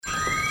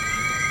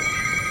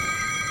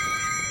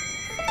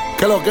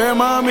¿Qué lo que,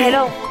 mami?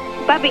 Shelow,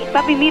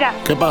 papi, mira.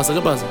 ¿Qué pasa?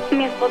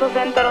 Mi esposo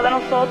se enteró de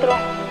nosotros.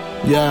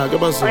 Ya, ¿qué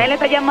pasó? Él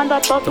está llamando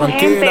a toda su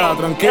gente.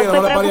 Tranquila, Yo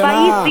no le paría nada.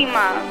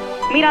 preocupadísima.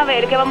 Mira a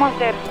ver, ¿qué vamos a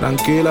hacer?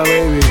 Tranquila,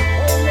 baby.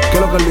 ¿Qué es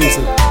lo que él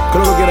dice? ¿Qué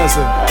es lo que quiere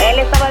hacer? Él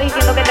estaba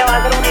diciendo que te va a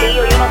hacer un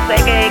lío. Yo no sé,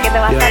 que te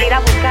va a salir a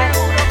buscar.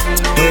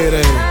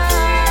 Mire,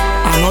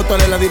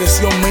 anótale la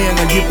dirección mía en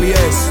el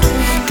GPS.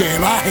 Que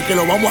baje, que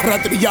lo vamos a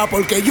rastrillar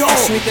porque yo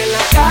soy de la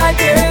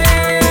calle,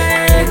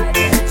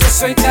 yo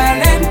soy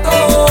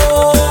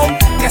talento,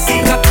 que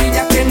sin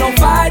rastrilla que no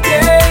falle,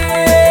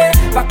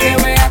 pa' que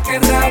vea que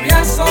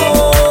rabia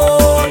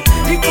soy.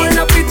 Y con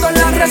la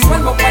pistola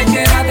resuelvo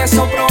cualquiera de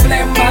esos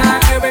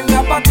problemas. Que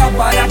venga pa' acá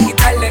para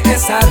quitarle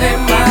esa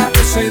dema.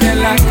 Yo soy de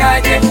la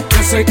calle,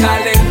 yo soy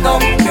talento,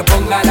 que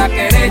ponga la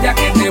querella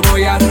que te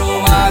voy a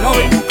robar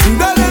hoy.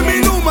 dale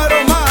mi número,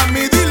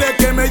 mami, dile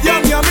que me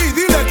llame a mí,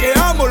 dile que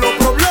amo los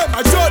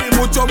problemas, Chori,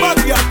 mucho más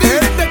que a ti.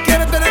 Él te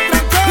quiere tener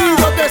trancado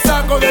y yo te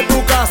saco de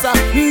tu casa.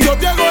 Yo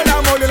te hago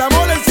el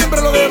amor él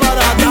siempre lo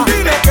desbarata.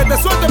 Dile que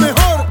te suelte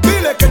mejor,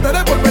 dile que te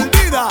dé por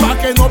perdida, pa'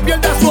 que no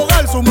pierda su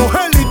hogar, su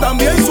mujer y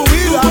también su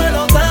vida.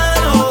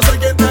 Pelotero, soy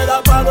quien te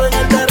da palo en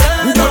el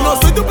terreno. Yo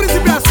no soy tu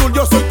príncipe azul,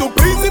 yo soy tu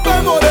príncipe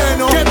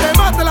moreno. Que te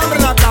mate el hambre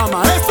en la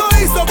cama, eso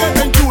hizo que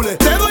te enchule.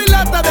 Te doy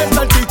lata de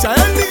salchicha,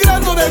 el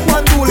migrando de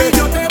guandule. Y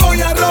yo te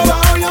voy a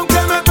robar hoy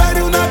aunque me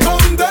pegue una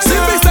condena.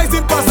 Sin visa y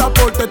sin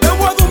pasaporte, te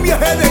voy a dar un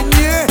viaje de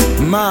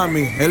ñe.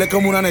 Mami, él es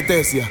como una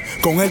anestesia,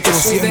 con él tú no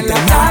sientes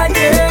nada.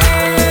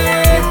 nada.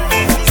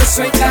 Yo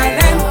soy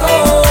talento,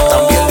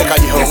 también de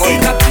callejón, que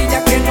sin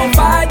rastrilla que no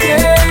falle,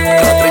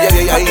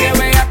 pa' que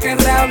vea que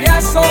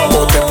rabia soy.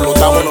 O te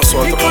explotamos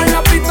nosotros. Y con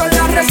la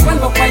pistola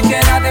resuelvo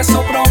cualquiera de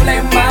esos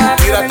problemas.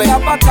 Tírate. Venga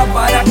pa' acá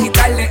para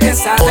quitarle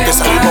esa O te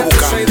salimos a dema. Yo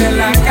buscar. soy de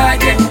la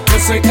calle, yo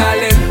soy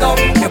talento,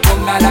 que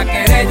ponga la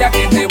querella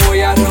que te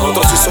voy a robar.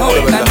 Nosotros sí somos de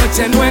Hoy la verdad.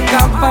 noche no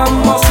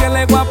escapamos, si él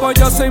es guapo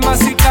yo soy más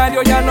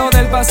sicario. Ya no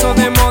del paso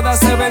de moda,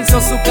 se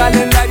venció su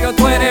calendario,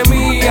 tú eres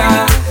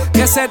mía.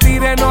 Que se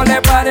tire, no le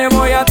pare,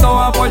 voy a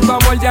toa por tu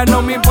amor. Ya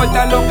no me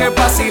importa lo que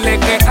pase y le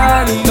que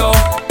ando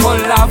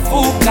con la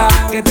fuga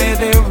que te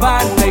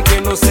levanta y que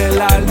no se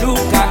la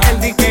luca. Él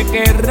dice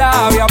que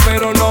rabia,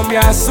 pero no me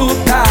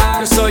asusta.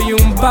 Yo soy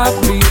un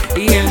papi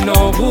y él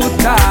no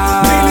gusta.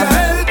 Dile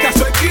a él que a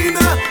su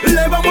esquina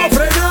le vamos a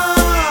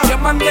frenar. Que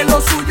mande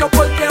lo suyo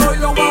porque hoy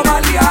lo va a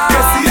balear.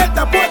 Que si él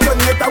está puesto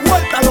en esta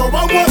vuelta lo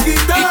vamos a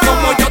quitar. Y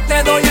como yo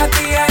te doy a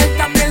ti, a él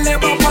también le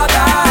vamos a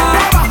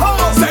dar. Pa'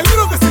 abajo,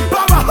 seguro que sí,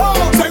 pa' abajo,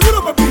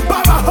 seguro papi,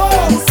 pa' abajo.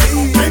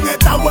 Sí, en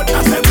esta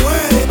vuelta se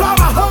muere. Pa'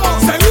 abajo,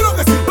 seguro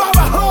que sí, pa'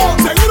 abajo,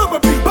 seguro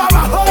papi, pa'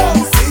 abajo.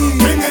 Sí,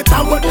 en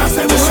esta vuelta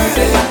se Yo soy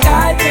de muere. la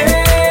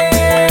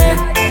calle,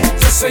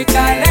 yo soy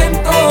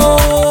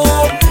talento,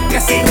 que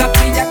sin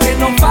rastrilla que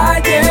no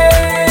falle,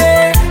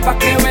 pa'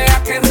 que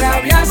vea que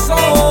rabia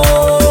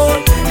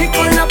soy. Y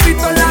con la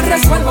pistola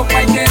resuelvo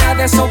cualquiera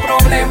de esos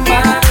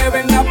problemas. Que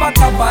venga pa'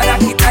 acá para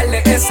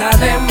quitarle esa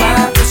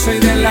dema. Yo soy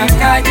de la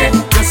calle,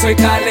 yo soy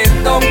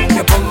talento,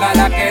 que ponga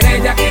la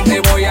querella que te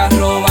voy a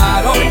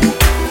robar hoy.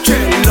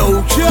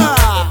 Shelow, ya.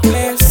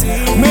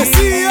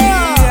 Mesías.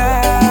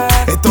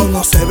 Esto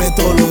no se ve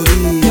todos los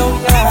días.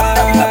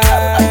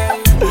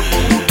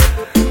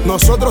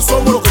 Nosotros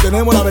somos los que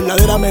tenemos la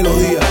verdadera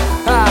melodía.